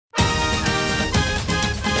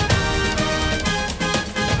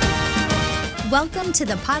Welcome to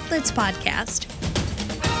the Podlets podcast.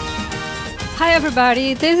 Hi,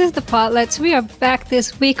 everybody. This is the Podlets. We are back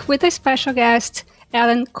this week with a special guest,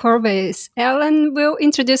 Ellen Körbes. Ellen will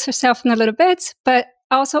introduce herself in a little bit, but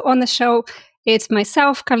also on the show, it's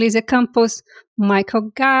myself, Carlisia Campos,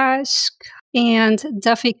 Michael Gash, and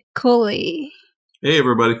Duffy Cooley. Hey,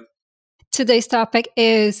 everybody. Today's topic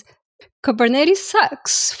is Kubernetes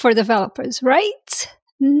sucks for developers, right?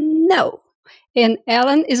 No. And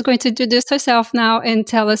Ellen is going to introduce herself now and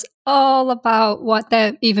tell us all about what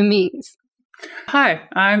that even means. Hi,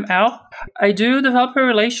 I'm Al. I do developer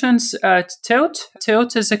relations at Tilt.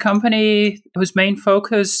 Tilt is a company whose main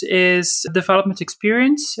focus is development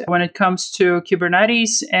experience when it comes to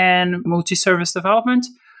Kubernetes and multi-service development.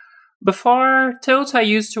 Before Tilt, I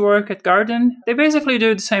used to work at Garden. They basically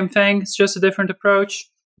do the same thing. It's just a different approach.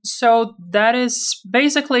 So that is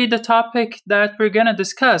basically the topic that we're going to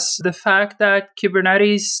discuss, the fact that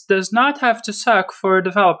Kubernetes does not have to suck for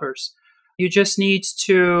developers. You just need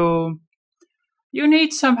some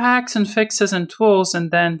hacks and fixes and tools, and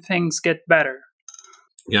then things get better.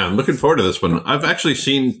 Yeah, I'm looking forward to this one. I've actually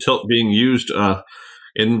seen Tilt being used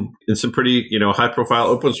in some pretty high-profile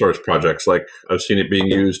open source projects. Like I've seen it being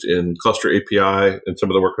used in Cluster API and some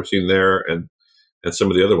of the work I've seen there, and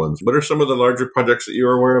some of the other ones. What are some of the larger projects that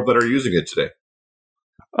you're aware of that are using it today?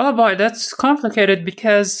 Oh boy, that's complicated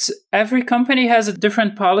because every company has a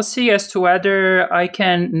different policy as to whether I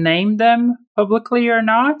can name them publicly or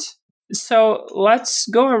not. So let's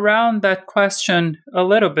go around that question a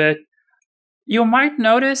little bit. You might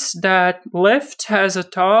notice that Lyft has a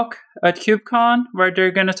talk at KubeCon where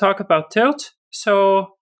they're going to talk about Tilt. So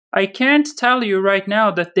I can't tell you right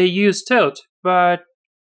now that they use Tilt, but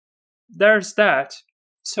there's that.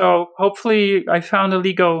 So hopefully I found a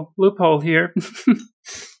legal loophole here.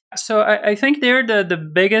 So I think they're the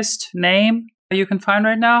biggest name you can find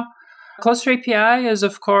right now. Cluster API is,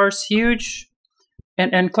 of course, huge.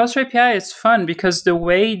 And Cluster API is fun because the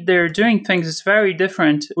way they're doing things is very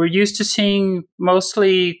different. We're used to seeing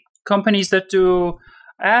mostly companies that do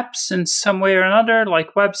apps in some way or another,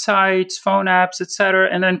 like websites, phone apps, etc.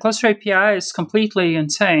 And then Cluster API is completely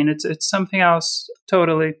insane. It's something else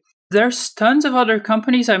totally. There's tons of other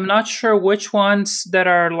companies. I'm not sure which ones that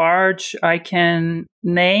are large I can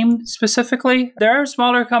name specifically. There are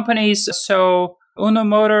smaller companies. So Uno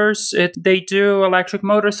Motors, they do electric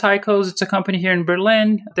motorcycles. It's a company here in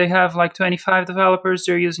Berlin. They have like 25 developers.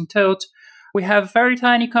 They're using Tilt. We have very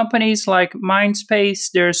tiny companies like Mindspace.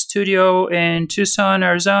 They're a studio in Tucson,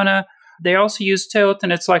 Arizona. They also use Tilt,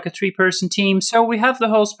 and it's like a 3-person team. So we have the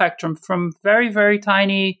whole spectrum from very, very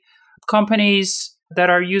tiny companies that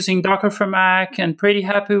are using Docker for Mac and pretty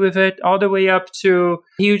happy with it, all the way up to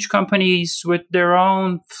huge companies with their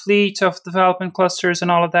own fleet of development clusters and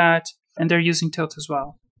all of that. And they're using Tilt as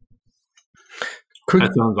well.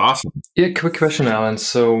 That sounds awesome. Yeah, quick question, Alan.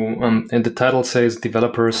 So and the title says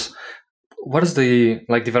developers. What is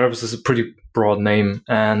developers is a pretty broad name.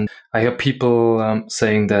 And I hear people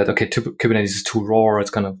saying that, okay, Kubernetes is too raw. It's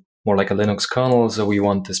kind of more like a Linux kernel. So we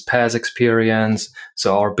want this PaaS experience.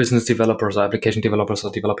 So our business developers, our application developers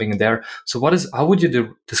are developing in there. So how would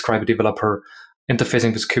you describe a developer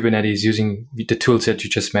interfacing with Kubernetes using the tools that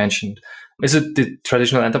you just mentioned? Is it the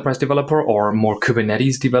traditional enterprise developer or more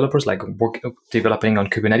Kubernetes developers, like developing on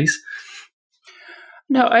Kubernetes?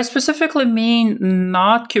 No, I specifically mean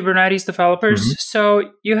not Kubernetes developers. Mm-hmm.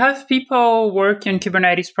 So you have people work in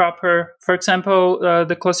Kubernetes proper. For example,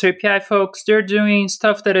 the Cluster API folks, they're doing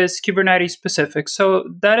stuff that is Kubernetes specific. So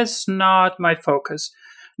that is not my focus.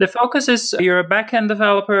 The focus is you're a backend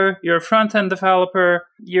developer, you're a front-end developer,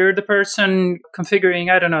 you're the person configuring,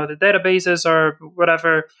 the databases or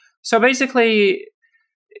whatever. So basically,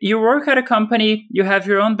 you work at a company, you have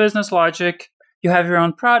your own business logic, you have your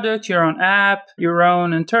own product, your own app, your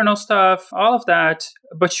own internal stuff, all of that,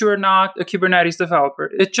 but you're not a Kubernetes developer.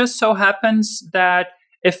 It just so happens that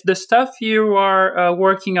if the stuff you are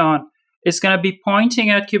working on is going to be pointing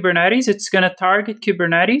at Kubernetes, it's going to target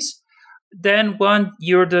Kubernetes, then one,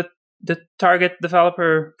 you're the target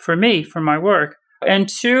developer for me, for my work. And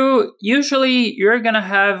two, usually you're going to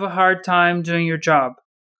have a hard time doing your job.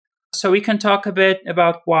 So we can talk a bit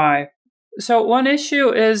about why. So one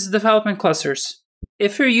issue is development clusters.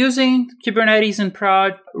 If you're using Kubernetes in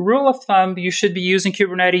prod, rule of thumb, you should be using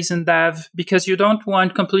Kubernetes in dev because you don't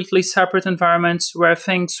want completely separate environments where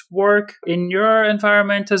things work in your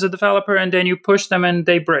environment as a developer and then you push them and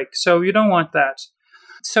they break. So you don't want that.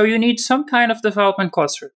 So you need some kind of development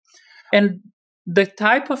cluster. And the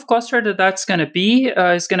type of cluster that's going to be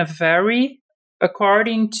is going to vary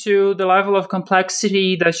according to the level of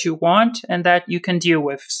complexity that you want and that you can deal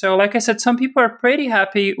with. So like I said, some people are pretty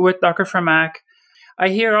happy with Docker for Mac. I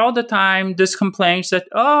hear all the time this complaints that,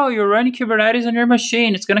 oh, you're running Kubernetes on your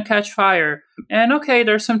machine, it's going to catch fire. And okay,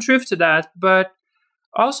 there's some truth to that, but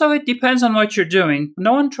also it depends on what you're doing.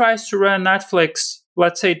 No one tries to run Netflix,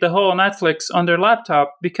 let's say the whole Netflix on their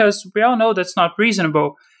laptop, because we all know that's not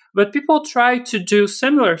reasonable. But people try to do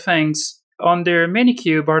similar things on their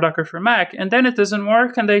Minikube or Docker for Mac, and then it doesn't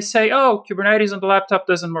work, and they say, oh, Kubernetes on the laptop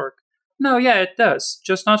doesn't work. No, yeah, it does,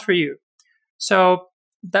 just not for you. So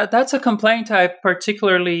that's a complaint I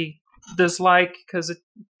particularly dislike, because it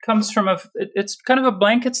comes from it's kind of a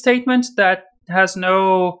blanket statement that has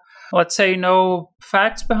no, let's say, no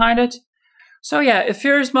facts behind it. So yeah, if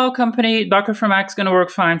you're a small company, Docker for Mac is going to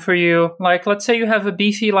work fine for you. Like, let's say you have a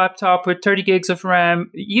beefy laptop with 30 gigs of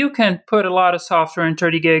RAM. You can put a lot of software in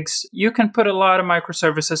 30 gigs. You can put a lot of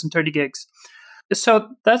microservices in 30 gigs. So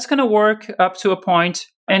that's going to work up to a point,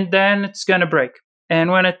 and then it's going to break.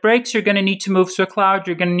 And when it breaks, you're going to need to move to a cloud.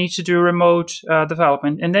 You're going to need to do remote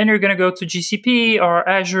development. And then you're going to go to GCP or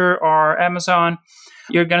Azure or Amazon.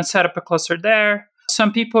 You're going to set up a cluster there.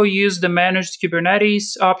 Some people use the managed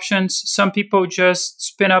Kubernetes options. Some people just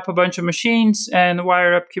spin up a bunch of machines and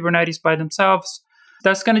wire up Kubernetes by themselves.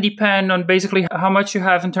 That's going to depend on basically how much you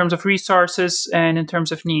have in terms of resources and in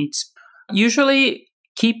terms of needs. Usually,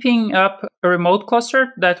 keeping up a remote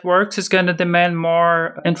cluster that works is going to demand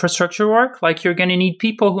more infrastructure work. Like, you're going to need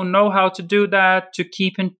people who know how to do that, to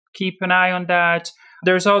keep an eye on that.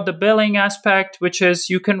 There's all the billing aspect, which is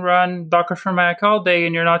you can run Docker for Mac all day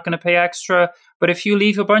and you're not going to pay extra. But if you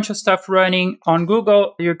leave a bunch of stuff running on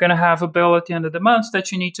Google, you're going to have a bill at the end of the month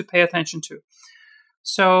that you need to pay attention to.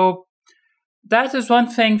 So that is one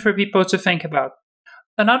thing for people to think about.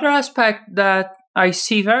 Another aspect that I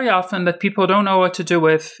see very often that people don't know what to do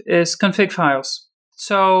with is config files.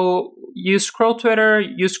 So you scroll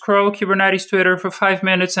Kubernetes Twitter for 5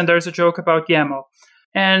 minutes and there's a joke about YAML.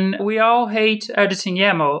 And we all hate editing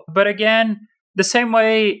YAML. But again, the same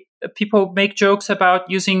way people make jokes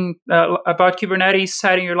about about Kubernetes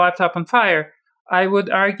setting your laptop on fire, I would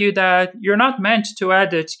argue that you're not meant to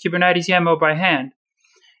edit Kubernetes YAML by hand.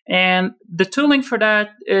 And the tooling for that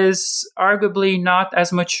is arguably not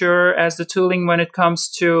as mature as the tooling when it comes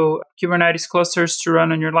to Kubernetes clusters to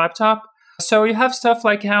run on your laptop. So you have stuff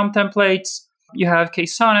like Helm templates, you have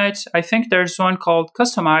KSonnet. I think there's one called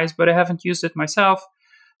Customize, but I haven't used it myself.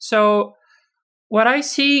 So what I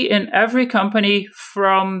see in every company,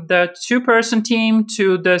 from the 2-person team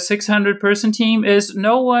to the 600-person team, is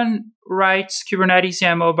no one writes Kubernetes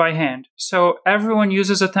YAML by hand. So everyone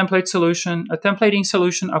uses a templating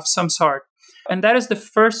solution of some sort. And that is the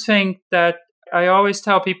first thing that I always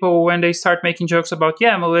tell people when they start making jokes about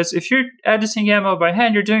YAML is, if you're editing YAML by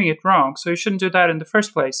hand, you're doing it wrong. So you shouldn't do that in the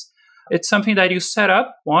first place. It's something that you set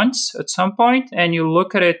up once at some point and you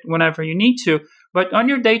look at it whenever you need to. But on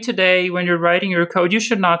your day-to-day, when you're writing your code, you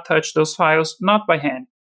should not touch those files, not by hand.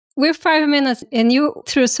 We're 5 minutes and you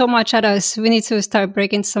threw so much at us. We need to start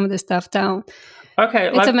breaking some of this stuff down.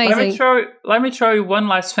 Okay, it's amazing. Let me show you one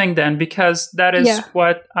last thing then, because that is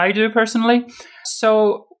what I do personally.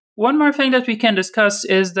 So one more thing that we can discuss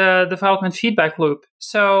is the development feedback loop.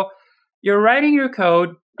 So you're writing your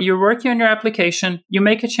code, you're working on your application, you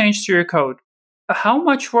make a change to your code. How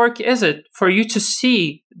much work is it for you to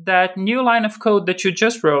see that new line of code that you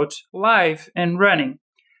just wrote live and running?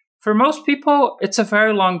 For most people, it's a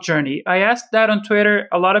very long journey. I asked that on Twitter.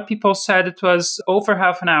 A lot of people said it was over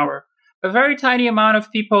half an hour. A very tiny amount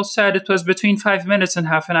of people said it was between 5 minutes and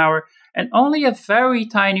half an hour. And only a very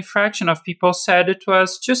tiny fraction of people said it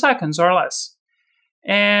was 2 seconds or less.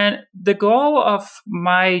 And the goal of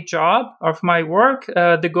my job, of my work,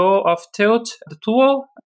 the goal of Tilt, the tool,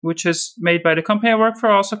 which is made by the company I work for,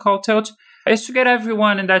 also called Tilt, is to get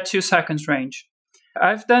everyone in that 2 seconds range.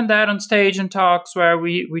 I've done that on stage in talks where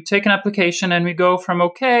we take an application and we go from,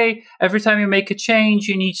 okay, every time you make a change,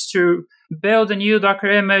 you need to build a new Docker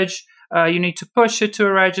image, you need to push it to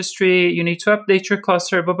a registry, you need to update your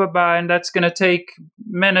cluster, blah, blah, blah, and that's going to take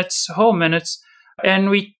minutes, whole minutes. And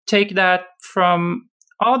we take that from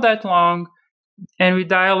all that long and we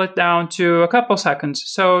dial it down to a couple seconds.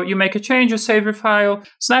 So you make a change, you save your file,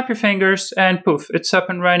 snap your fingers, and poof, it's up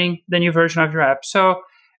and running, the new version of your app. So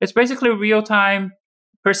it's basically real-time,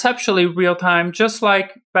 perceptually real-time, just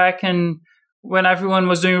like back in when everyone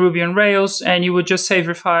was doing Ruby on Rails, and you would just save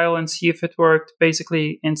your file and see if it worked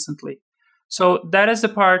basically instantly. So that is the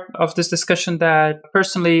part of this discussion that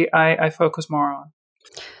personally I focus more on.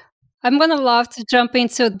 I'm going to love to jump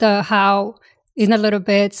into the how in a little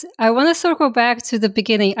bit. I want to circle back to the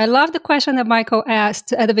beginning. I love the question that Michael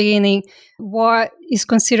asked at the beginning, what is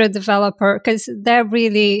considered developer? Because that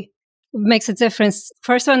really makes a difference.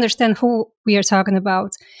 First, to understand who we are talking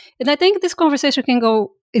about. And I think this conversation can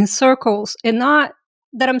go in circles, and not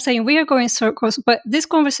that I'm saying we are going in circles, but this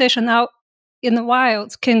conversation out in the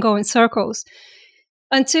wild can go in circles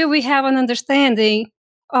until we have an understanding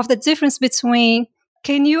of the difference between,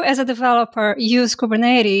 can you as a developer use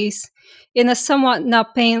Kubernetes in a somewhat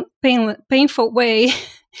not painful way,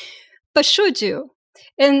 but should you?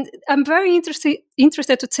 And I'm very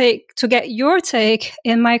interested to get your take,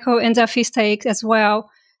 and Michael and Duffy's take as well,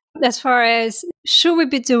 as far as, should we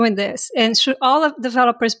be doing this? And should all of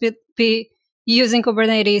developers be using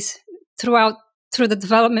Kubernetes through the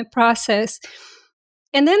development process?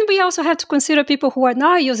 And then we also have to consider people who are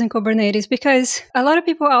not using Kubernetes, because a lot of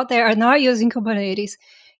people out there are not using Kubernetes.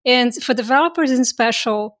 And for developers in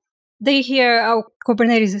special, they hear, oh,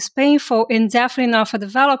 Kubernetes is painful, and definitely not for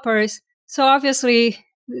developers. So obviously,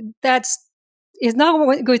 is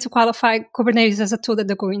not going to qualify Kubernetes as a tool that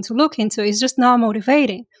they're going to look into. It's just not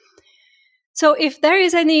motivating. So if there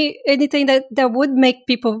is anything that would make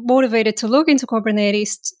people motivated to look into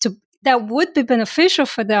Kubernetes, that would be beneficial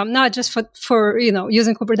for them, not just for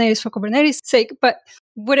using Kubernetes for Kubernetes' sake, but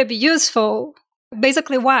would it be useful?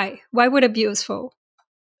 Basically, why? Why would it be useful?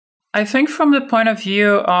 I think from the point of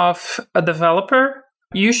view of a developer,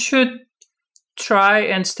 you should try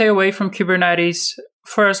and stay away from Kubernetes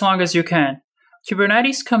for as long as you can.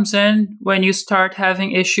 Kubernetes comes in when you start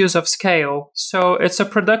having issues of scale. So it's a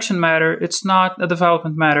production matter. It's not a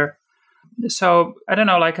development matter. So I don't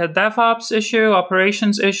know, like a DevOps issue,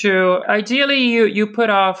 operations issue. Ideally, you put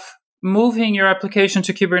off moving your application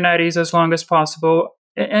to Kubernetes as long as possible.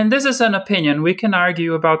 And this is an opinion. We can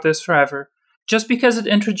argue about this forever. Just because it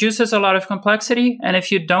introduces a lot of complexity, and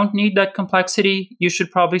if you don't need that complexity, you should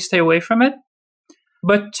probably stay away from it.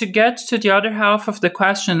 But to get to the other half of the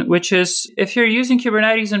question, which is, if you're using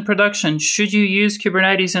Kubernetes in production, should you use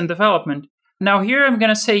Kubernetes in development? Now, here I'm going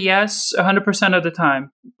to say yes 100% of the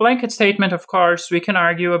time. Blanket statement, of course, we can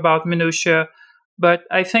argue about minutia, but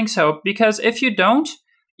I think so. Because if you don't,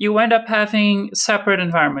 you end up having separate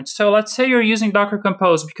environments. So let's say you're using Docker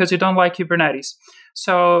Compose because you don't like Kubernetes.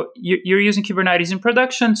 So you're using Kubernetes in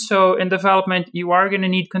production. So in development, you are going to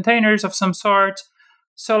need containers of some sort.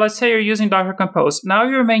 So let's say you're using Docker Compose. Now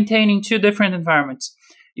you're maintaining two different environments.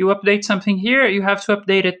 You update something here, you have to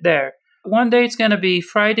update it there. One day it's going to be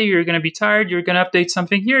Friday, you're going to be tired, you're going to update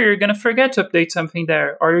something here, you're going to forget to update something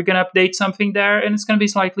there. Or you're going to update something there and it's going to be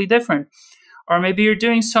slightly different. Or maybe you're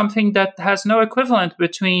doing something that has no equivalent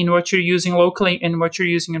between what you're using locally and what you're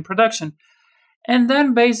using in production. And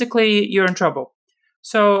then basically you're in trouble.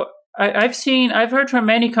 So I've heard from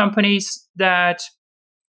many companies that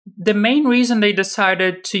the main reason they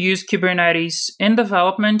decided to use Kubernetes in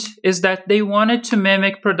development is that they wanted to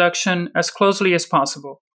mimic production as closely as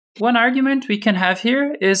possible. One argument we can have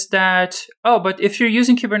here is that, but if you're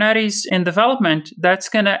using Kubernetes in development, that's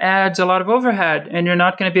going to add a lot of overhead and you're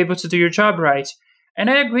not going to be able to do your job right. And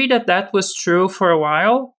I agree that was true for a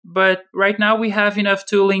while, but right now we have enough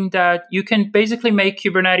tooling that you can basically make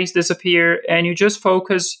Kubernetes disappear and you just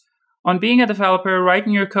focus on being a developer,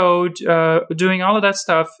 writing your code, doing all of that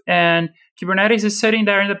stuff. And Kubernetes is sitting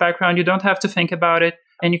there in the background. You don't have to think about it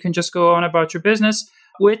and you can just go on about your business,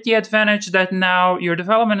 with the advantage that now your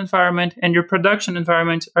development environment and your production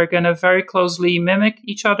environment are going to very closely mimic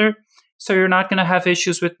each other. So you're not going to have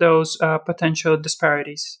issues with those potential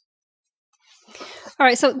disparities. All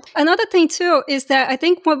right. So another thing, too, is that I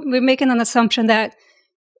think we're making an assumption that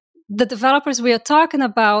the developers we are talking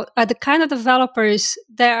about are the kind of developers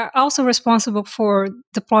that are also responsible for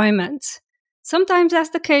deployment. Sometimes that's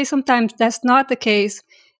the case. Sometimes that's not the case.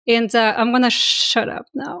 And I'm going to shut up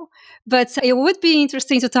now. But it would be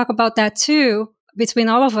interesting to talk about that, too, between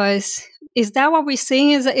all of us. Is that what we're seeing?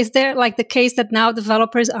 Is there like the case that now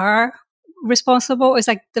developers are responsible? It's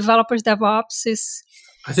like developers, DevOps is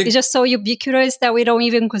just so ubiquitous that we don't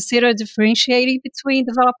even consider differentiating between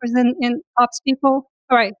developers and ops people?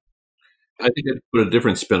 All right. I think I'd put a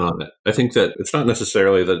different spin on it. I think that it's not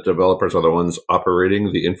necessarily that developers are the ones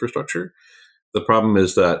operating the infrastructure. The problem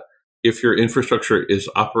is that if your infrastructure is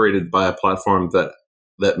operated by a platform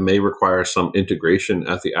that may require some integration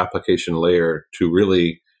at the application layer to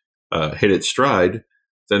really hit its stride,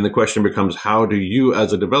 then the question becomes, how do you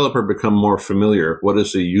as a developer become more familiar? What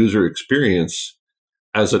is the user experience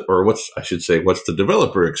what's the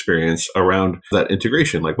developer experience around that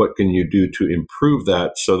integration? Like, what can you do to improve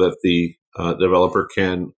that so that the developer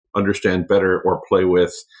can understand better or play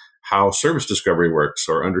with how service discovery works,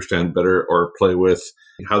 or understand better or play with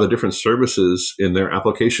how the different services in their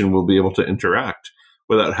application will be able to interact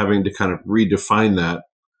without having to kind of redefine that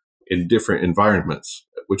in different environments,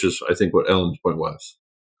 which is, I think, what Ellen's point was.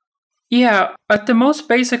 Yeah, at the most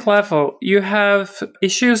basic level, you have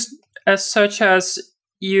issues as such as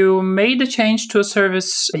you made a change to a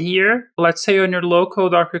service here, let's say on your local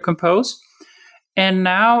Docker Compose, and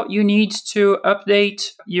now you need to update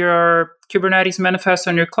your Kubernetes manifest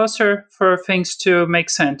on your cluster for things to make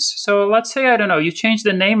sense. So let's say, I don't know, you change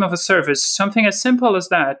the name of a service, something as simple as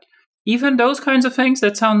that. Even those kinds of things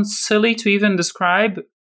that sound silly to even describe,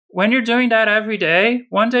 when you're doing that every day,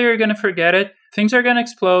 one day you're going to forget it. Things are going to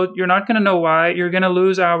explode. You're not going to know why. You're going to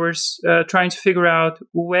lose hours trying to figure out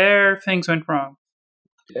where things went wrong.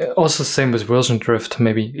 Also, same with version drift,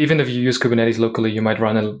 maybe. Even if you use Kubernetes locally, you might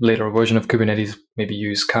run a later version of Kubernetes, maybe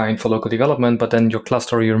use Kind for local development, but then your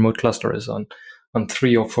cluster, your remote cluster is on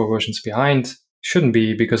 3 or 4 versions behind. Shouldn't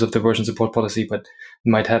be because of the version support policy, but it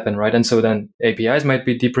might happen, right? And so then APIs might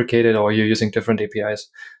be deprecated, or you're using different APIs.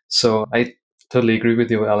 So I totally agree with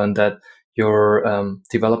you, Ellen, that your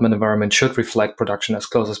development environment should reflect production as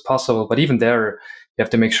close as possible. But even there, you have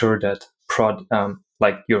to make sure that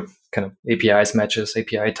like your kind of APIs matches,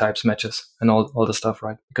 API types matches, and all the stuff,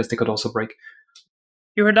 right? Because they could also break.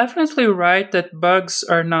 You are definitely right that bugs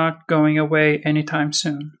are not going away anytime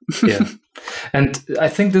soon. Yeah. And I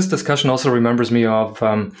think this discussion also remembers me of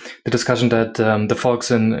the discussion that the folks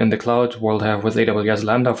in the cloud world have with AWS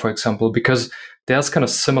Lambda, for example, because there's kind of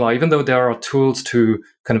similar, even though there are tools to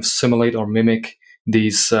kind of simulate or mimic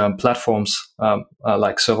these platforms,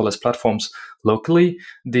 like serverless platforms locally,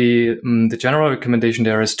 the general recommendation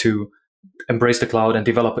there is to embrace the cloud and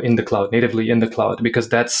develop in the cloud, natively in the cloud, because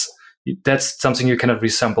that's something you cannot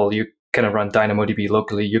resample. You cannot run DynamoDB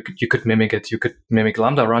locally. You could mimic it. You could mimic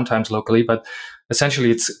Lambda runtimes locally, but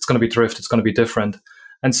essentially it's going to be drift. It's going to be different.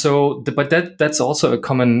 And so, but that's also a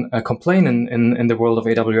common complaint in the world of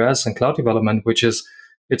AWS and cloud development, which is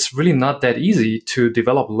it's really not that easy to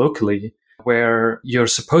develop locally where you're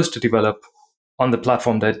supposed to develop on the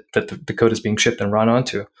platform that the code is being shipped and run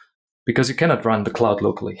onto, because you cannot run the cloud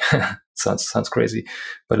locally. Sounds crazy,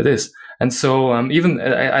 but it is. And so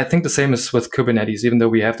I think the same is with Kubernetes. Even though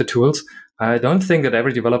we have the tools, I don't think that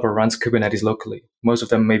every developer runs Kubernetes locally. Most of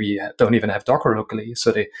them maybe don't even have Docker locally.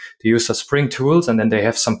 So they use the Spring tools, and then they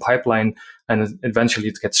have some pipeline, and eventually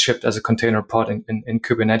it gets shipped as a container pod in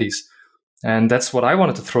Kubernetes. And that's what I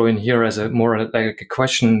wanted to throw in here as a more like a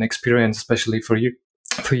question experience, especially for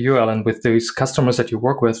you, Ellen, with these customers that you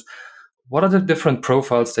work with. What are the different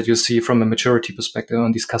profiles that you see from a maturity perspective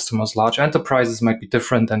on these customers? Large enterprises might be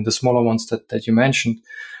different than the smaller ones that you mentioned.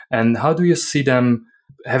 And how do you see them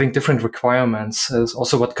having different requirements? Is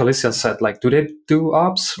also what Kalicia said, like, do they do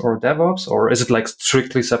ops or DevOps, or is it like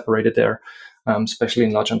strictly separated there, especially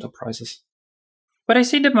in large enterprises? What I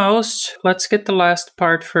see the most, let's get the last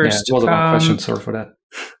part first. Yeah, it was a long question, sorry for that.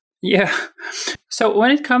 Yeah. So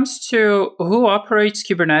when it comes to who operates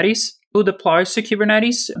Kubernetes, who deploys to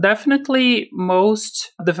Kubernetes, definitely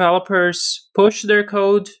most developers push their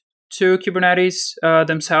code to Kubernetes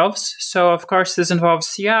themselves. So of course, this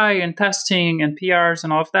involves CI and testing and PRs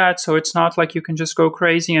and all of that. So it's not like you can just go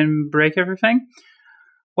crazy and break everything.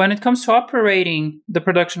 When it comes to operating the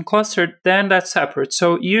production cluster, then that's separate.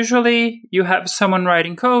 So usually you have someone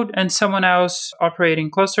writing code and someone else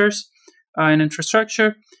operating clusters and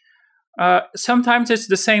infrastructure. Sometimes it's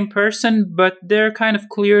the same person, but they're kind of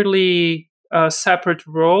clearly separate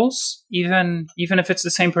roles, even if it's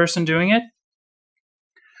the same person doing it.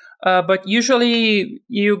 But usually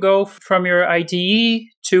you go from your IDE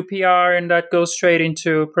to PR, and that goes straight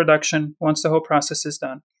into production once the whole process is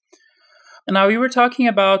done. And now we were talking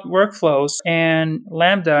about workflows and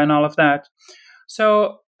Lambda and all of that.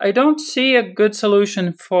 So I don't see a good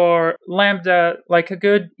solution for Lambda, like a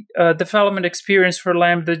good development experience for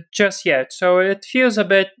Lambda just yet. So it feels a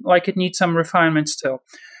bit like it needs some refinement still.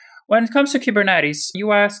 When it comes to Kubernetes,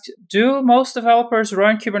 you asked, do most developers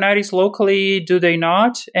run Kubernetes locally? Do they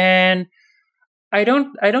not? And I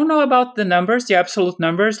don't know about the numbers, the absolute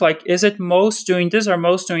numbers. Like, is it most doing this or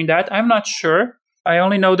most doing that? I'm not sure. I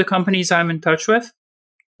only know the companies I'm in touch with.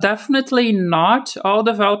 Definitely not all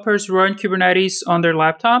developers run Kubernetes on their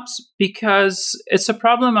laptops, because it's a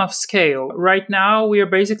problem of scale. Right now, we are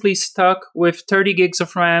basically stuck with 30 gigs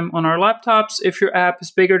of RAM on our laptops. If your app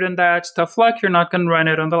is bigger than that, tough luck, you're not going to run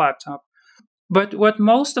it on the laptop. But what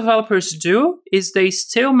most developers do is they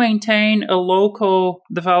still maintain a local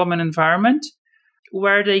development environment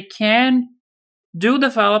where they can do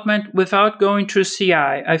development without going through CI.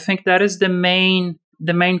 I think that is the main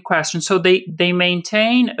the main question. So they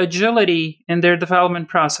maintain agility in their development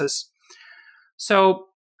process. So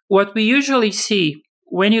what we usually see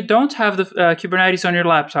when you don't have the Kubernetes on your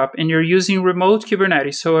laptop and you're using remote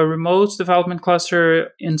Kubernetes, so a remote development cluster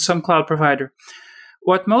in some cloud provider,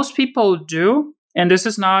 what most people do, and this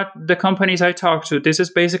is not the companies I talk to, this is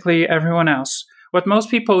basically everyone else. What most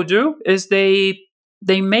people do is they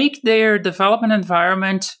make their development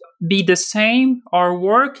environment be the same or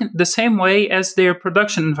work the same way as their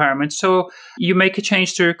production environment. So you make a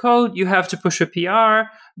change to your code, you have to push a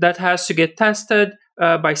PR that has to get tested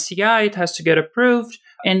by CI, it has to get approved,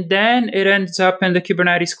 and then it ends up in the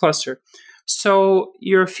Kubernetes cluster. So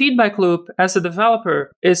your feedback loop as a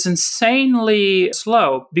developer is insanely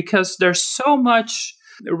slow because there's so much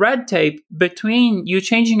red tape between you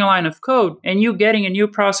changing a line of code and you getting a new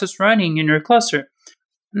process running in your cluster.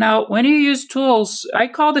 Now, when you use tools, I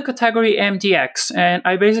call the category MDX, and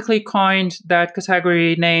I basically coined that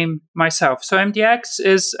category name myself. So MDX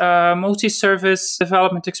is multi-service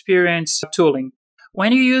development experience tooling.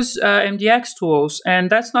 When you use MDX tools, and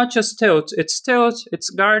that's not just Tilt, it's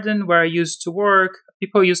Garden, where I used to work.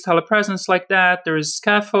 People use Telepresence like that. There is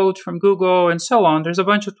Scaffold from Google and so on. There's a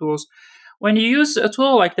bunch of tools. When you use a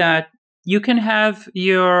tool like that, you can have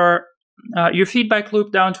your feedback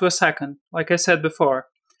loop down to a second, like I said before.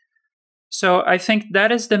 So I think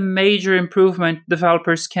that is the major improvement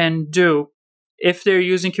developers can do if they're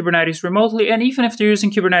using Kubernetes remotely, and even if they're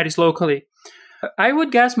using Kubernetes locally. I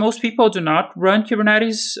would guess most people do not run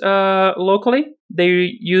Kubernetes locally.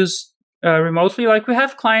 They use remotely. Like we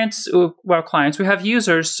have we have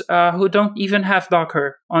users who don't even have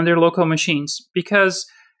Docker on their local machines, because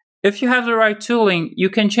if you have the right tooling, you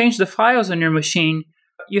can change the files on your machine.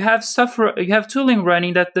 You have tooling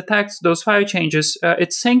running that detects those file changes. It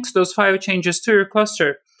syncs those file changes to your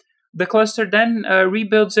cluster. The cluster then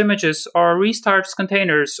rebuilds images or restarts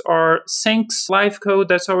containers or syncs live code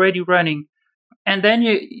that's already running. And then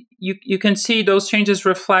you can see those changes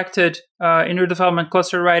reflected in your development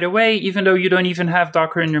cluster right away, even though you don't even have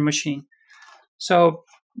Docker in your machine. So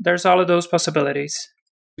there's all of those possibilities.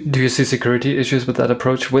 Do you see security issues with that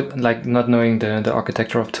approach, with like not knowing the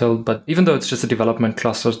architecture of Tilt? But even though it's just a development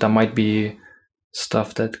clusters, there might be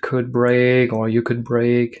stuff that could break or you could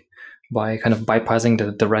break by kind of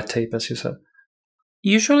bypassing the red tape, as you said.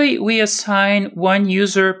 Usually we assign one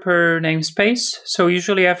user per namespace. So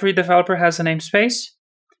usually every developer has a namespace.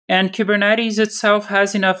 And Kubernetes itself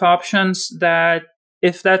has enough options that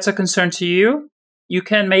if that's a concern to you, you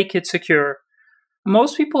can make it secure.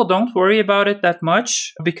 Most people don't worry about it that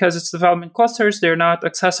much because it's development clusters. They're not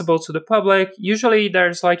accessible to the public. Usually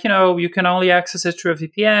there's you can only access it through a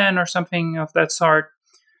VPN or something of that sort.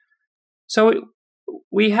 So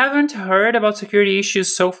we haven't heard about security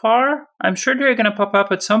issues so far. I'm sure they're going to pop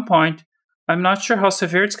up at some point. I'm not sure how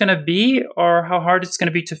severe it's going to be or how hard it's going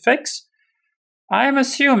to be to fix. I'm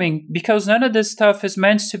assuming, because none of this stuff is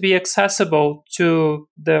meant to be accessible to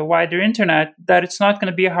the wider internet, that it's not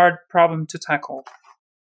going to be a hard problem to tackle.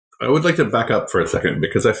 I would like to back up for a second,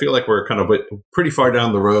 because I feel like we're kind of pretty far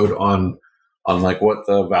down the road on like what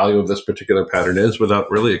the value of this particular pattern is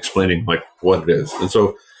without really explaining like what it is. And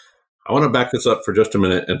so I want to back this up for just a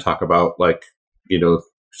minute and talk about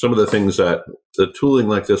some of the things that the tooling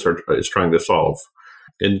like this is trying to solve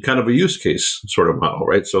in kind of a use case sort of model,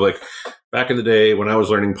 right? So like back in the day when I was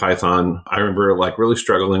learning Python, I remember like really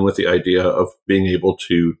struggling with the idea of being able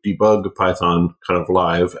to debug Python kind of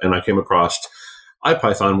live. And I came across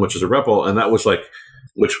IPython, which is a REPL, and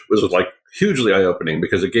which was hugely eye-opening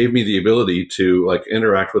because it gave me the ability to like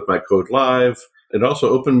interact with my code live. It also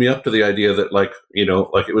opened me up to the idea that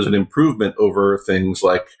it was an improvement over things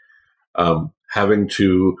like having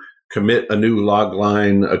to commit a new log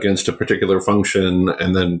line against a particular function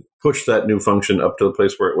and then push that new function up to the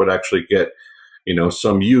place where it would actually get,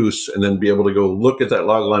 some use, and then be able to go look at that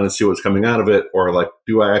log line and see what's coming out of it. Or like,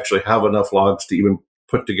 do I actually have enough logs to even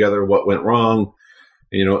put together what went wrong?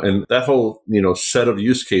 And that whole, set of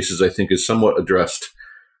use cases, I think, is somewhat addressed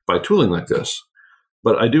by tooling like this.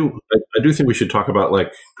 But I do think we should talk about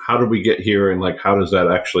like, how did we get here, and like, how does that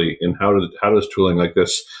actually, and how does tooling like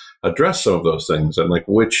this address some of those things, and like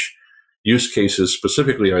which use cases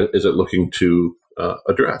specifically is it looking to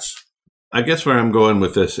address? I guess where I'm going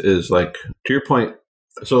with this is like, to your point,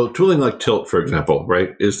 so tooling like Tilt, for example,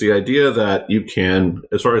 right, is the idea that you can,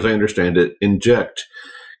 as far as I understand it, inject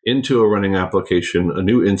into a running application a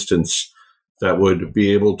new instance that would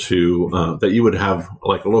be able to, that you would have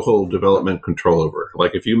like local development control over.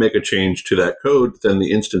 Like if you make a change to that code, then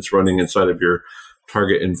the instance running inside of your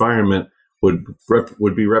target environment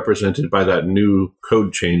would be represented by that new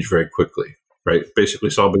code change very quickly. right? Basically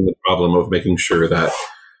solving the problem of making sure that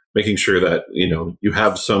you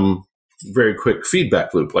have some very quick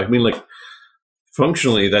feedback loop. Like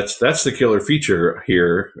functionally, that's the killer feature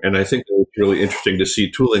here, and I think it's really interesting to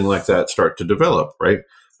see tooling like that start to develop. Right.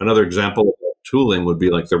 Another example of tooling would be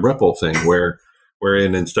like the REPL thing,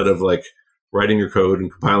 wherein instead of like writing your code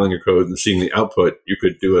and compiling your code and seeing the output, you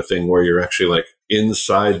could do a thing where you're actually like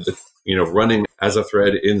inside the running as a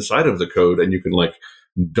thread inside of the code, and you can like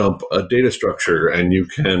dump a data structure and you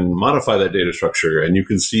can modify that data structure and you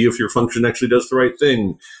can see if your function actually does the right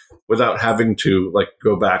thing without having to like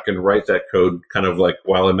go back and write that code kind of like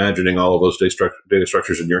while imagining all of those data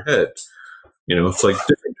structures in your head. It's like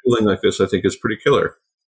different tooling like this, I think, is pretty killer.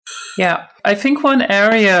 Yeah, I think one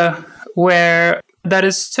area where that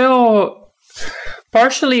is still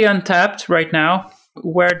partially untapped right now,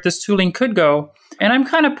 where this tooling could go, and I'm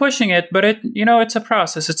kind of pushing it, but it's a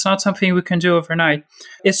process. It's not something we can do overnight.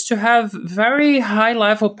 Is to have very high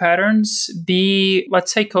level patterns be,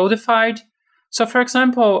 let's say, codified. So for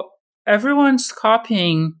example, everyone's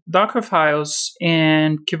copying Docker files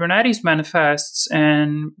and Kubernetes manifests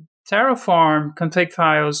and Terraform config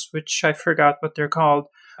files, which I forgot what they're called.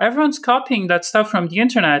 Everyone's copying that stuff from the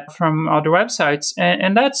internet, from other websites,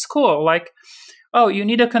 and that's cool. Like, oh, you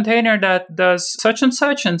need a container that does such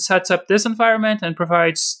and sets up this environment and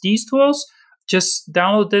provides these tools. Just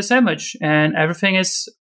download this image and everything is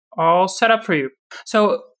all set up for you.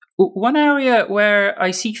 So one area where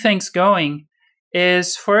I see things going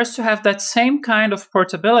is for us to have that same kind of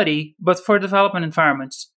portability, but for development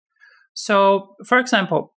environments. So, for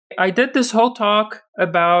example, I did this whole talk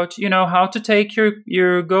about, how to take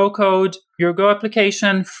your Go code, your Go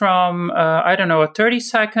application from, a 30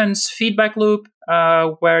 seconds feedback loop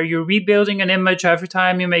where you're rebuilding an image every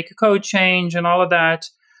time you make a code change and all of that,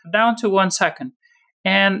 down to 1 second.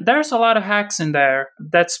 And there's a lot of hacks in there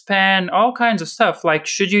that span all kinds of stuff, like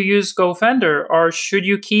should you use Go vendor or should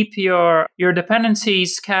you keep your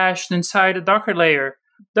dependencies cached inside a Docker layer?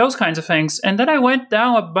 Those kinds of things. And then I went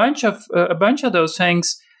down a bunch of those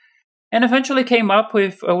things and eventually came up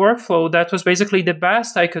with a workflow that was basically the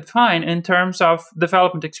best I could find in terms of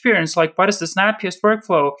development experience. Like, what is the snappiest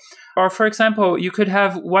workflow? Or, for example, you could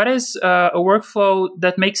have, what is a workflow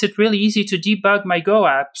that makes it really easy to debug my Go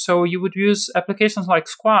app? So you would use applications like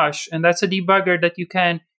Squash, and that's a debugger that you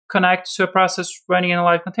can connect to a process running in a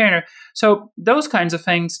live container. So those kinds of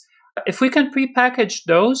things. If we can prepackage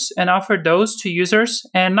those and offer those to users,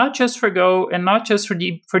 and not just for Go and not just for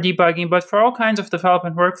debugging, but for all kinds of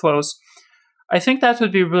development workflows, I think that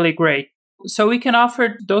would be really great. So we can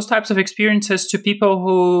offer those types of experiences to people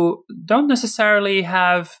who don't necessarily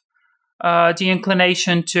have the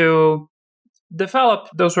inclination to develop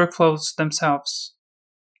those workflows themselves.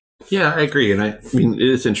 Yeah, I agree. And I mean, it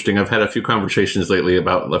is interesting. I've had a few conversations lately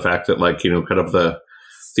about the fact that, like, kind of the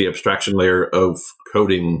abstraction layer of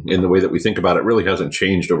coding in the way that we think about it really hasn't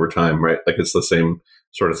changed over time, right? Like, it's the same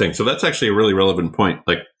sort of thing. So that's actually a really relevant point.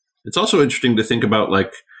 Like, it's also interesting to think about,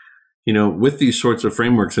 like, with these sorts of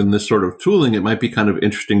frameworks and this sort of tooling, it might be kind of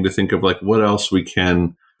interesting to think of like what else we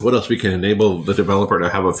can enable the developer to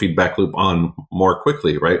have a feedback loop on more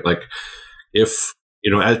quickly, right? Like, if,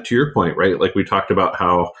 as to your point, right? Like, we talked about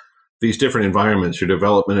how these different environments, your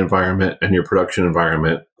development environment and your production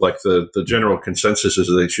environment, like the general consensus is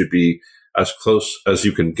that they should be as close as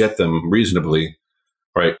you can get them reasonably,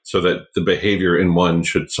 right? So that the behavior in one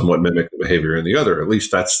should somewhat mimic the behavior in the other. At least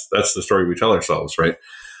that's the story we tell ourselves, right?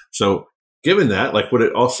 So given that, like,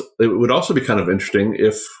 it would also be kind of interesting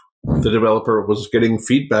if the developer was getting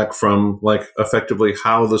feedback from, like, effectively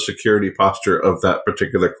how the security posture of that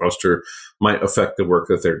particular cluster might affect the work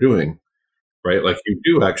that they're doing. Right? Like, you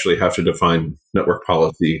do actually have to define network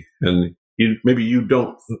policy, and maybe you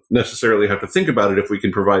don't necessarily have to think about it if we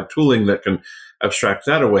can provide tooling that can abstract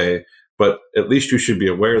that away, but at least you should be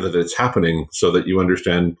aware that it's happening so that you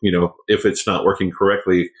understand, if it's not working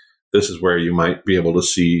correctly, this is where you might be able to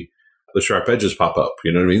see the sharp edges pop up.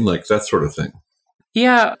 You know what I mean? Like, that sort of thing.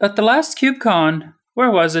 Yeah, at the last KubeCon, where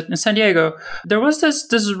was it? In San Diego. There was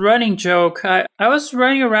this running joke. I was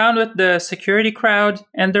running around with the security crowd,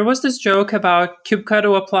 and there was this joke about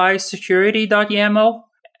kubectl apply security.yaml,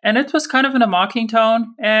 and it was kind of in a mocking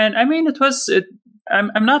tone. And I mean,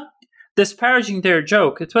 I'm not disparaging their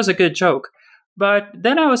joke. It was a good joke. But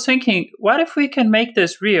then I was thinking, what if we can make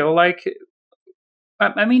this real? Like,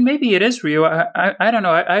 I mean, maybe it is real. I don't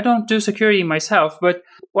know. I don't do security myself. But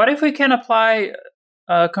what if we can apply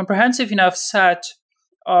a comprehensive enough set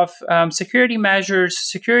of security measures,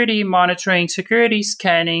 security monitoring, security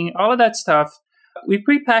scanning, all of that stuff? We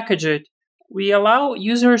prepackage it. We allow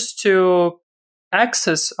users to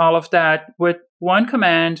access all of that with one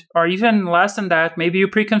command, or even less than that. Maybe you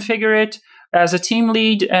pre-configure it as a team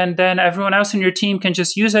lead, and then everyone else in your team can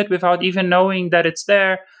just use it without even knowing that it's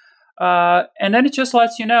there. And then it just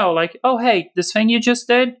lets you know, like, oh, hey, this thing you just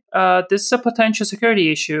did, this is a potential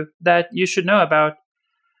security issue that you should know about.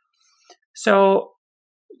 So,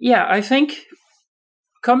 yeah, I think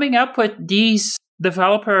coming up with these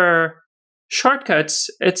developer shortcuts,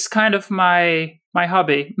 it's kind of my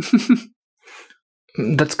hobby.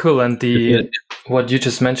 That's cool. And what you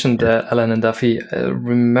just mentioned, Ellen and Duffy,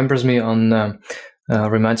 reminds me on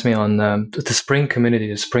the Spring community,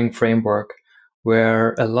 the Spring framework,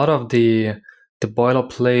 where a lot of the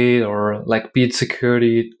boilerplate, or like be it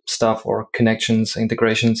security stuff or connections,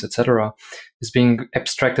 integrations, etc., is being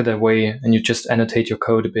abstracted away, and you just annotate your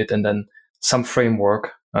code a bit, and then some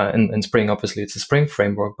framework. In Spring, obviously, it's a Spring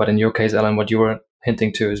framework, but in your case, Ellen, what you were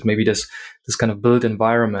hinting to is maybe this kind of build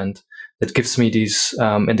environment that gives me these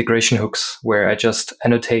integration hooks where I just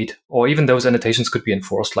annotate, or even those annotations could be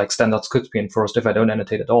enforced, like standards could be enforced if I don't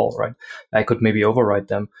annotate at all, right? I could maybe override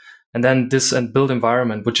them. And then this build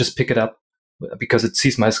environment would just pick it up because it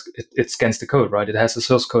sees it scans the code, right? It has the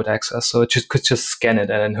source code access. So it could just scan it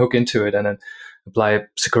and then hook into it and then apply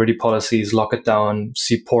security policies, lock it down,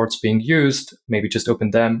 see ports being used, maybe just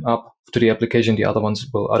open them up to the application. The other ones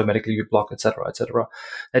will automatically be blocked, etc., etc.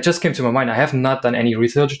 That just came to my mind. I have not done any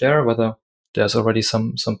research there, whether there's already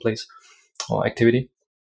some place or activity.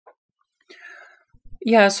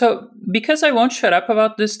 Yeah, so because I won't shut up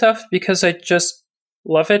about this stuff, because I just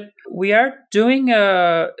love it, we are doing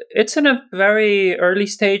it's in a very early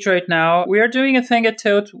stage right now. We are doing a thing at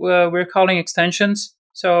Tilt we're calling extensions.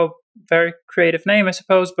 So very creative name, I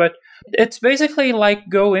suppose, but it's basically like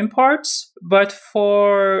Go imports, but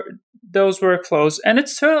for those workflows. And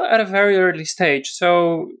it's still at a very early stage,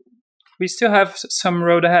 so we still have some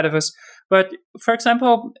road ahead of us. But for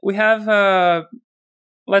example, we have,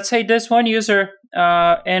 let's say this one user,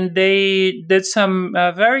 and they did some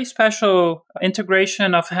very special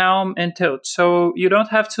integration of Helm and Tilt. So you don't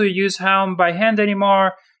have to use Helm by hand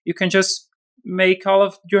anymore. You can just make all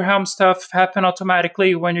of your Helm stuff happen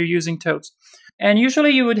automatically when you're using Tilt. And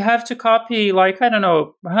usually you would have to copy, like,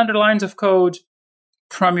 100 lines of code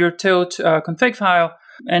from your Tilt config file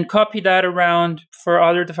and copy that around for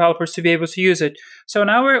other developers to be able to use it. So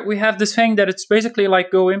now we have this thing that it's basically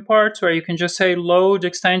like Go imports, where you can just say load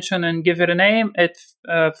extension and give it a name. It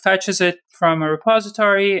fetches it from a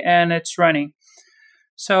repository and it's running.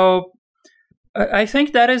 So I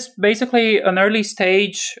think that is basically an early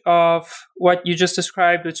stage of what you just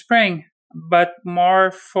described with Spring, but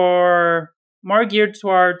more geared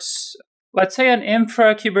towards, let's say, an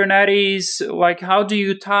infra Kubernetes, like how do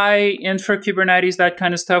you tie infra Kubernetes, that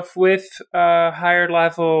kind of stuff, with higher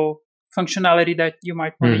level functionality that you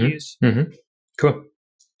might want to use. Mm-hmm. Cool.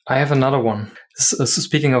 I have another one. So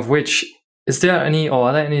speaking of which, are there any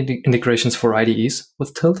integrations for IDEs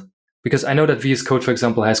with Tilt? Because I know that VS Code, for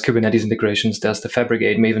example, has Kubernetes integrations. There's the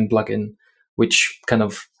Fabricate Maven plugin, which kind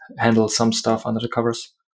of handles some stuff under the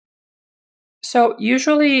covers. So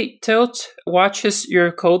usually Tilt watches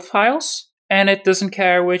your code files, and it doesn't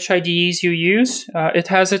care which IDEs you use. It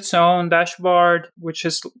has its own dashboard, which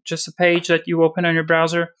is just a page that you open on your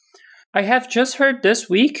browser. I have just heard this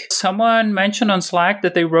week someone mentioned on Slack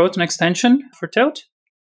that they wrote an extension for Tilt.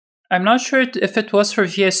 I'm not sure if it was for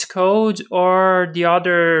VS Code or the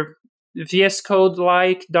other VS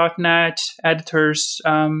Code-like .NET editors.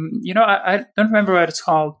 I don't remember what it's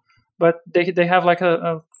called, but they have like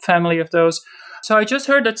a family of those. So I just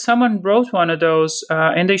heard that someone wrote one of those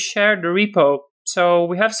and they shared the repo. So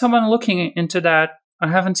we have someone looking into that. I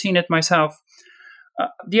haven't seen it myself.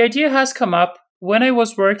 The idea has come up when I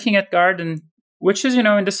was working at Garden, which is,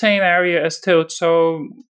 in the same area as Tilt. So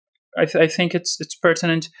I think it's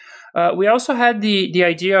pertinent. We also had the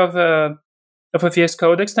idea of a VS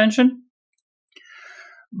Code extension.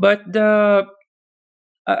 But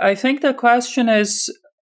I think the question is,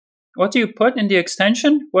 what do you put in the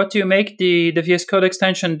extension? What do you make the VS Code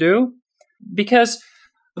extension do? Because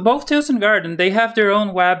both Tilt and Garden, they have their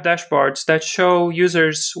own web dashboards that show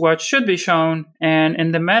users what should be shown and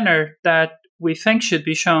in the manner that we think should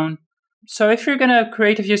be shown. So if you're going to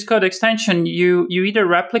create a VS Code extension, you either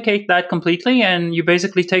replicate that completely and you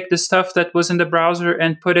basically take the stuff that was in the browser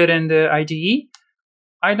and put it in the IDE.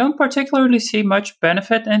 I don't particularly see much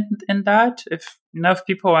benefit in that. If enough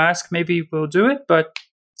people ask, maybe we'll do it, but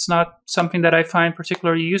it's not something that I find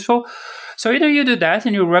particularly useful. So either you do that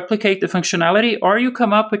and you replicate the functionality, or you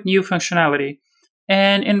come up with new functionality.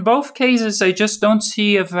 And in both cases, I just don't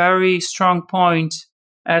see a very strong point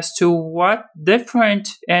as to what different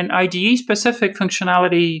and IDE-specific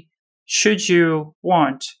functionality should you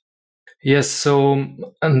want. Yes. So,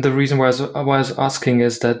 and the reason why I was asking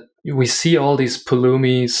is that we see all these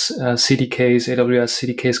Pulumi's CDKs,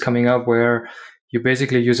 AWS CDKs coming up, where you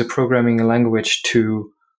basically use a programming language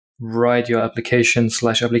to write your application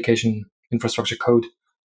infrastructure code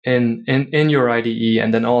in your IDE,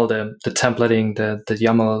 and then all the templating, the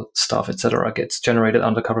YAML stuff, etc., gets generated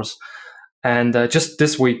under covers. And just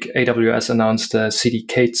this week, AWS announced the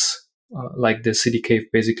CDKs, like the CDK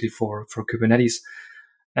basically for Kubernetes.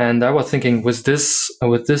 And I was thinking, with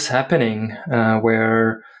this happening,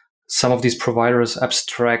 where some of these providers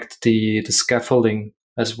abstract the scaffolding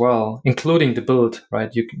as well, including the build, right?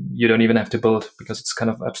 You don't even have to build because it's kind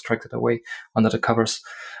of abstracted away under the covers.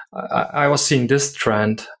 I was seeing this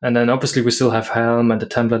trend, and then obviously we still have Helm and the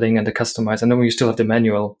templating and the customize, and then we still have the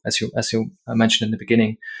manual, as you mentioned in the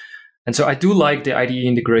beginning. And so I do like the IDE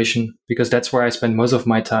integration because that's where I spend most of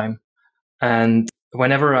my time. And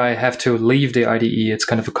whenever I have to leave the IDE, it's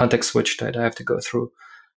kind of a context switch that I have to go through.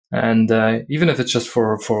 And even if it's just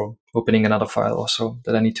for opening another file or so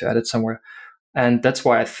that I need to edit somewhere. And that's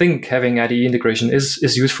why I think having IDE integration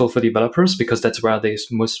is useful for developers, because that's where they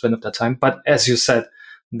most spend of their time. But as you said,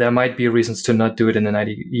 there might be reasons to not do it in an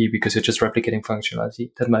IDE because you're just replicating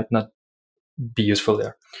functionality that might not be useful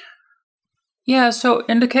there. Yeah, so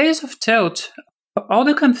in the case of Tilt, all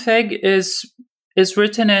the config is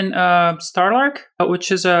written in Starlark, which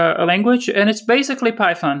is a language, and it's basically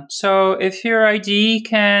Python. So if your IDE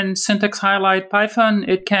can syntax highlight Python,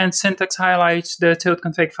 it can syntax highlight the Tilt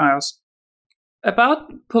config files.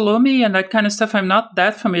 About Pulumi and that kind of stuff, I'm not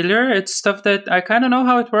that familiar. It's stuff that I kind of know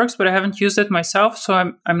how it works, but I haven't used it myself, so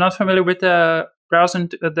I'm not familiar with the browser,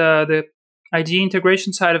 the IDE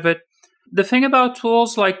integration side of it. The thing about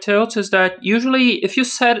tools like Tilt is that usually if you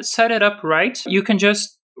set it up right, you can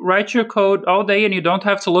just write your code all day and you don't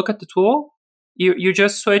have to look at the tool. You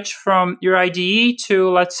just switch from your IDE to,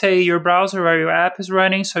 let's say, your browser where your app is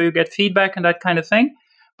running, so you get feedback and that kind of thing.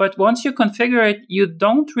 But once you configure it, you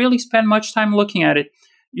don't really spend much time looking at it.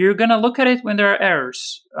 You're going to look at it when there are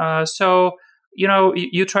errors. So,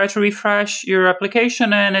 you try to refresh your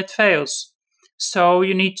application and it fails. So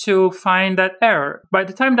you need to find that error. By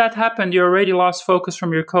the time that happened, you already lost focus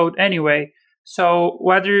from your code anyway. So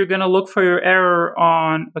whether you're going to look for your error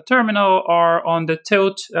on a terminal or on the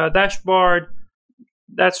Tilt dashboard,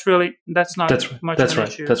 that's not much of an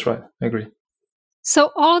issue. That's right. I agree.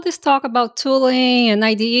 So all this talk about tooling and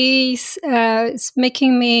IDEs is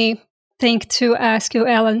making me think to ask you,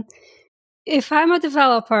 Ellen, if I'm a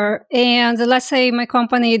developer and let's say my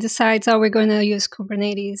company decides, we're going to use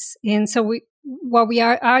Kubernetes. And so what we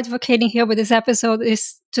are advocating here with this episode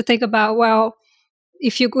is to think about, well,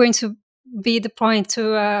 if you're going to be deploying to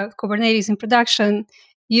Kubernetes in production,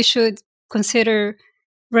 you should consider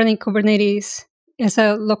running Kubernetes as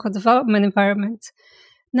a local development environment.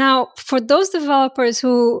 Now, for those developers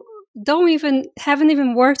who haven't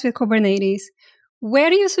even worked with Kubernetes, where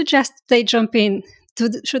do you suggest they jump in?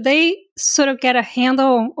 Should they sort of get a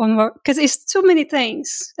handle on what? Because it's too many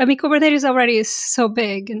things. I mean, Kubernetes already is so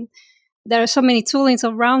big, and there are so many toolings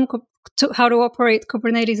around how to operate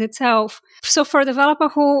Kubernetes itself. So for a developer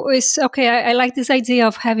who is, okay, I like this idea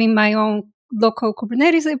of having my own local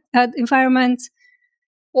Kubernetes environment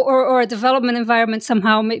or a development environment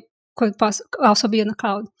somehow could also be in the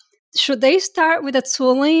cloud. Should they start with a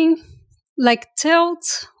tooling like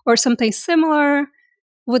Tilt or something similar?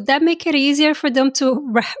 Would that make it easier for them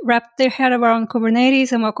to wrap their head around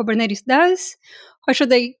Kubernetes and what Kubernetes does? Or should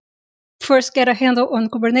they first get a handle on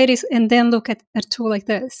Kubernetes and then look at a tool like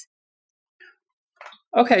this?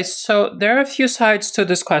 Okay, so there are a few sides to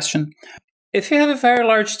this question. If you have a very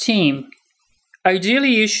large team, ideally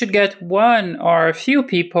you should get one or a few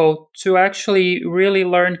people to actually really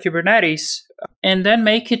learn Kubernetes and then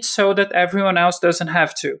make it so that everyone else doesn't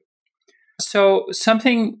have to. So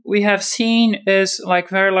something we have seen is like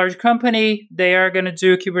very large company, they are going to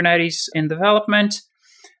do Kubernetes in development.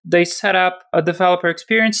 They set up a developer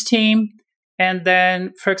experience team. And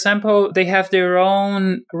then, for example, they have their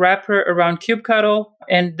own wrapper around kubectl.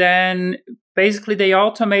 And then basically they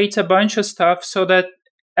automate a bunch of stuff so that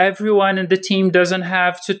everyone in the team doesn't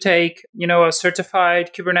have to take, a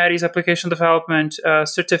certified Kubernetes application development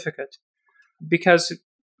certificate. Because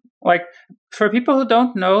for people who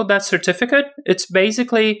don't know that certificate, it's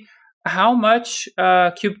basically how much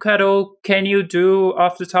kubectl can you do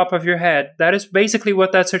off the top of your head. That is basically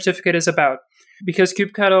what that certificate is about. Because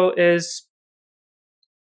kubectl it's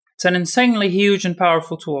an insanely huge and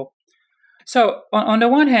powerful tool. So on the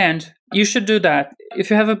one hand, you should do that.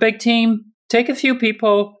 If you have a big team, take a few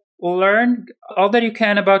people, learn all that you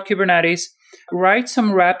can about Kubernetes, write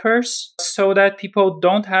some wrappers so that people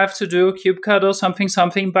don't have to do kubectl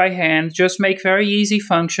something by hand. Just make very easy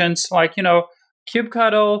functions like,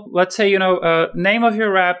 kubectl, let's say, name of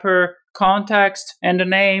your wrapper, context, and the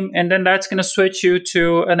name, and then that's going to switch you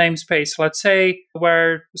to a namespace, let's say,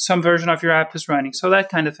 where some version of your app is running. So that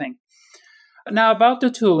kind of thing. Now, about the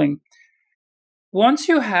tooling. Once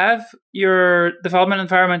you have your development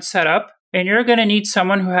environment set up, and you're going to need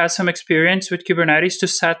someone who has some experience with Kubernetes to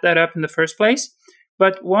set that up in the first place.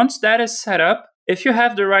 But once that is set up, if you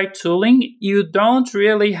have the right tooling, you don't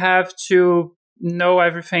really have to know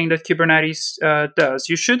everything that Kubernetes does.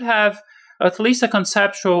 You should have at least a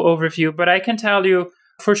conceptual overview, but I can tell you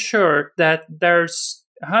for sure that there's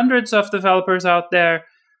hundreds of developers out there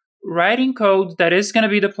writing code that is going to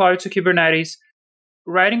be deployed to Kubernetes,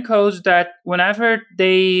 writing codes that whenever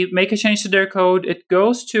they make a change to their code, it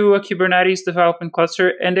goes to a Kubernetes development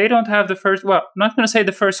cluster, and they don't have I'm not going to say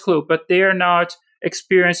the first clue, but they are not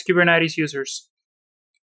experienced Kubernetes users.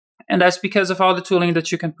 And that's because of all the tooling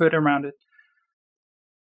that you can put around it.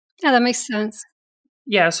 Yeah, that makes sense.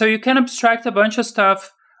 Yeah, so you can abstract a bunch of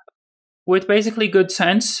stuff with basically good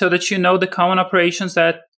sense so that you know the common operations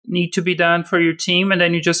that need to be done for your team, and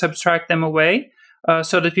then you just abstract them away.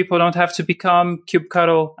 So that people don't have to become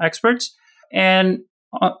kubectl experts. And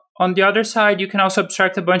on the other side, you can also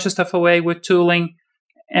abstract a bunch of stuff away with tooling.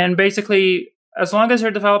 And basically, as long as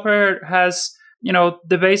your developer has,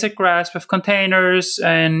 the basic grasp of containers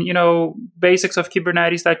and, basics of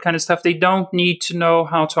Kubernetes, that kind of stuff, they don't need to know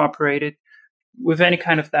how to operate it with any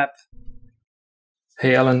kind of depth.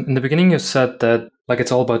 Hey, Ellen, in the beginning, you said that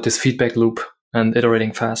it's all about this feedback loop and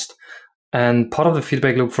iterating fast. And part of the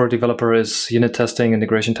feedback loop for a developer is unit testing,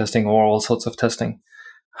 integration testing, or all sorts of testing.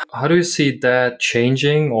 How do you see that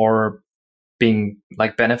changing or being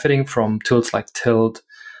benefiting from tools like Tilt,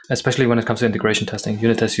 especially when it comes to integration testing?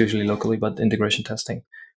 Unit tests usually locally, but integration testing.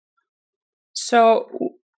 So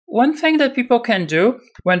one thing that people can do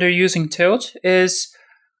when they're using Tilt is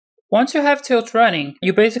once you have Tilt running,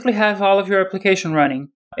 you basically have all of your application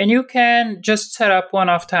running. And you can just set up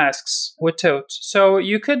one-off tasks with Tilt. So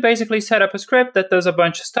you could basically set up a script that does a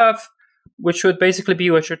bunch of stuff, which would basically be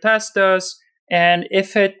what your test does. And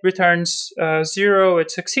if it returns 0,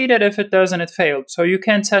 it succeeded. If it doesn't, it failed. So you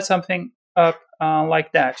can set something up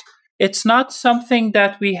like that. It's not something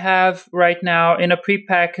that we have right now in a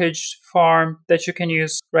prepackaged form that you can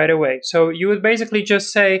use right away. So you would basically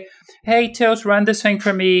just say, hey, Tilt, run this thing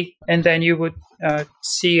for me. And then you would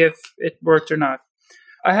see if it worked or not.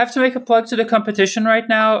 I have to make a plug to the competition right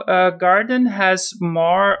now. Garden has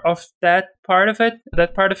more of that part of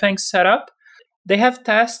things set up. They have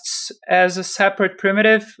tests as a separate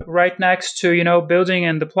primitive right next to, building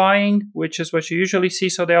and deploying, which is what you usually see.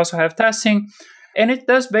 So they also have testing. And it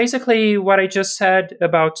does basically what I just said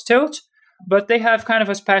about Tilt, but they have kind of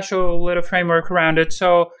a special little framework around it.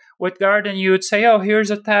 So with Garden, you would say, oh,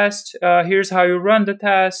 here's a test. Here's how you run the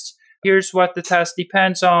test. Here's what the test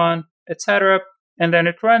depends on, etc. And then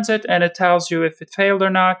it runs it and it tells you if it failed or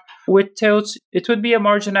not. With Tilt, it would be a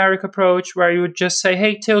more generic approach where you would just say,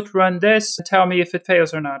 hey, Tilt, run this and tell me if it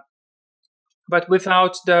fails or not. But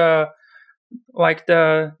without the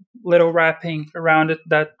little wrapping around it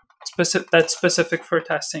that's specific for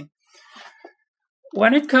testing.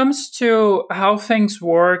 When it comes to how things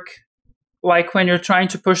work, like when you're trying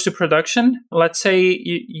to push to production, let's say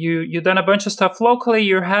you've done a bunch of stuff locally,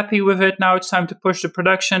 you're happy with it, now it's time to push to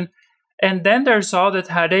production. And then there's all that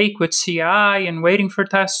headache with CI and waiting for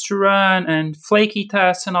tests to run and flaky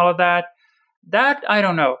tests and all of that. That, I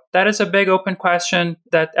don't know. That is a big open question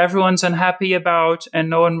that everyone's unhappy about and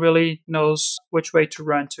no one really knows which way to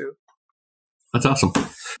run to. That's awesome.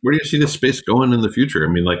 Where do you see this space going in the future?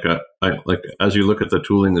 I mean, as you look at the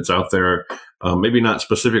tooling that's out there, maybe not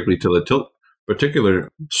specifically to the Tilt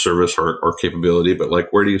particular service or capability, but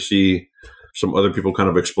where do you see some other people kind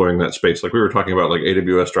of exploring that space? Like we were talking about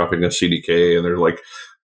AWS dropping a CDK, and there's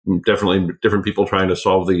definitely different people trying to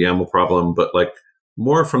solve the YAML problem, but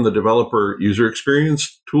more from the developer user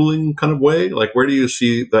experience tooling kind of way. Where do you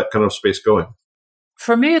see that kind of space going?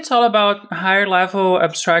 For me, it's all about higher level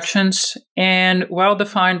abstractions and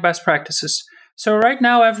well-defined best practices. So right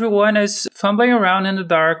now, everyone is fumbling around in the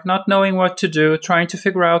dark, not knowing what to do, trying to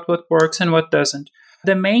figure out what works and what doesn't.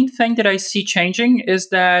 The main thing that I see changing is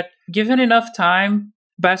that given enough time,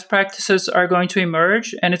 best practices are going to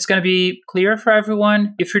emerge and it's going to be clear for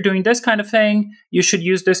everyone. If you're doing this kind of thing, you should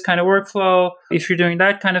use this kind of workflow. If you're doing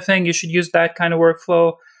that kind of thing, you should use that kind of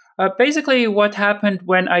workflow. Basically, what happened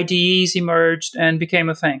when IDEs emerged and became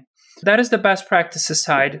a thing. That is the best practices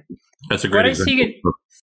side. That's a great example.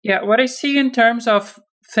 What I see in terms of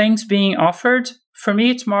things being offered, For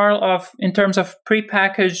me, it's more of in terms of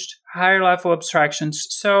prepackaged higher level abstractions.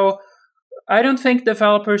 So I don't think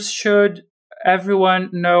developers should everyone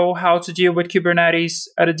know how to deal with Kubernetes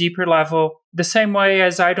at a deeper level, the same way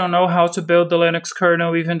as I don't know how to build the Linux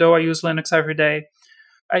kernel, even though I use Linux every day.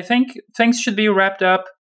 I think things should be wrapped up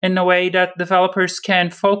in a way that developers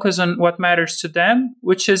can focus on what matters to them,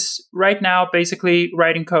 which is right now basically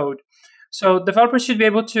writing code. So developers should be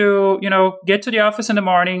able to, get to the office in the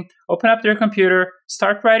morning, open up their computer,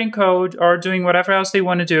 start writing code or doing whatever else they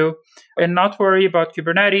want to do, and not worry about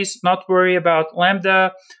Kubernetes, not worry about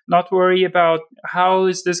Lambda, not worry about how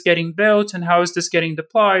is this getting built and how is this getting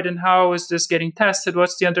deployed and how is this getting tested,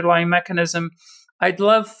 what's the underlying mechanism. I'd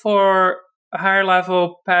love for higher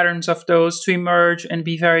level patterns of those to emerge and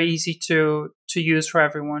be very easy to use for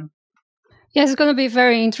everyone. Yeah, it's going to be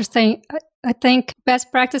very interesting. I think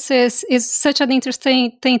best practices is such an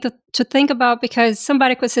interesting thing to think about, because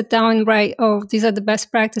somebody could sit down and write, oh, these are the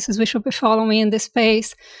best practices we should be following in this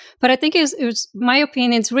space. But I think it's my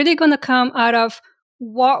opinion, it's really going to come out of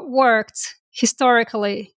what worked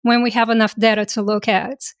historically when we have enough data to look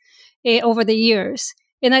at over the years.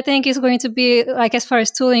 And I think it's going to be, like, as far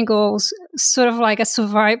as tooling goes, sort of like a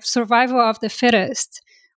survival of the fittest.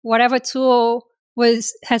 Whatever tool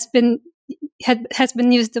has been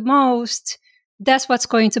used the most, that's what's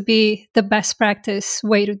going to be the best practice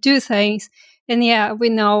way to do things. And yeah, we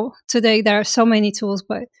know today there are so many tools,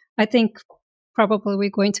 but I think probably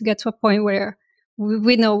we're going to get to a point where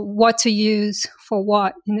we know what to use for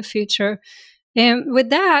what in the future. And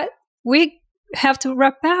with that, we have to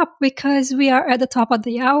wrap up because we are at the top of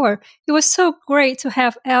the hour. It was so great to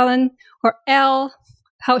have Ellen, or Elle,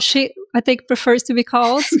 how she, I think, prefers to be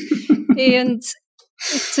called, and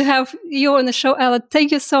to have you on the show, Ellen.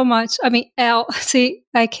 Thank you so much. I mean, Elle, see,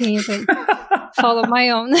 I can't even follow my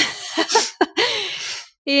own.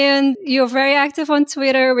 And you're very active on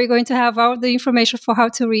Twitter. We're going to have all the information for how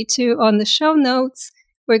to reach you on the show notes.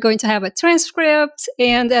 We're going to have a transcript.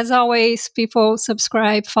 And as always, people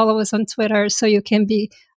subscribe, follow us on Twitter so you can be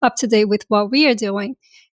up to date with what we are doing.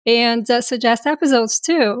 And suggest episodes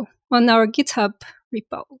too on our GitHub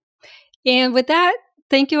repo. And with that,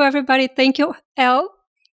 thank you, everybody. Thank you, Elle.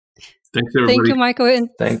 Thanks, everybody. Thank you, Michael. And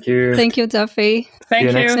thank you. Thank you, Duffy.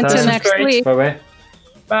 Thank you. Until next week. Bye-bye.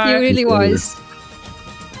 Bye. It really was.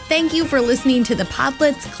 Thank you for listening to the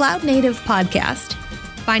Podlets Cloud Native Podcast.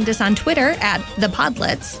 Find us on Twitter at the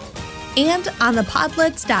Podlets and on the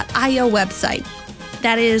podlets.io website.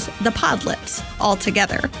 That is the Podlets all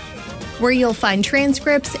together, where you'll find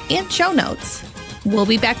transcripts and show notes. We'll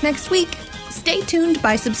be back next week. Stay tuned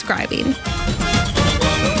by subscribing.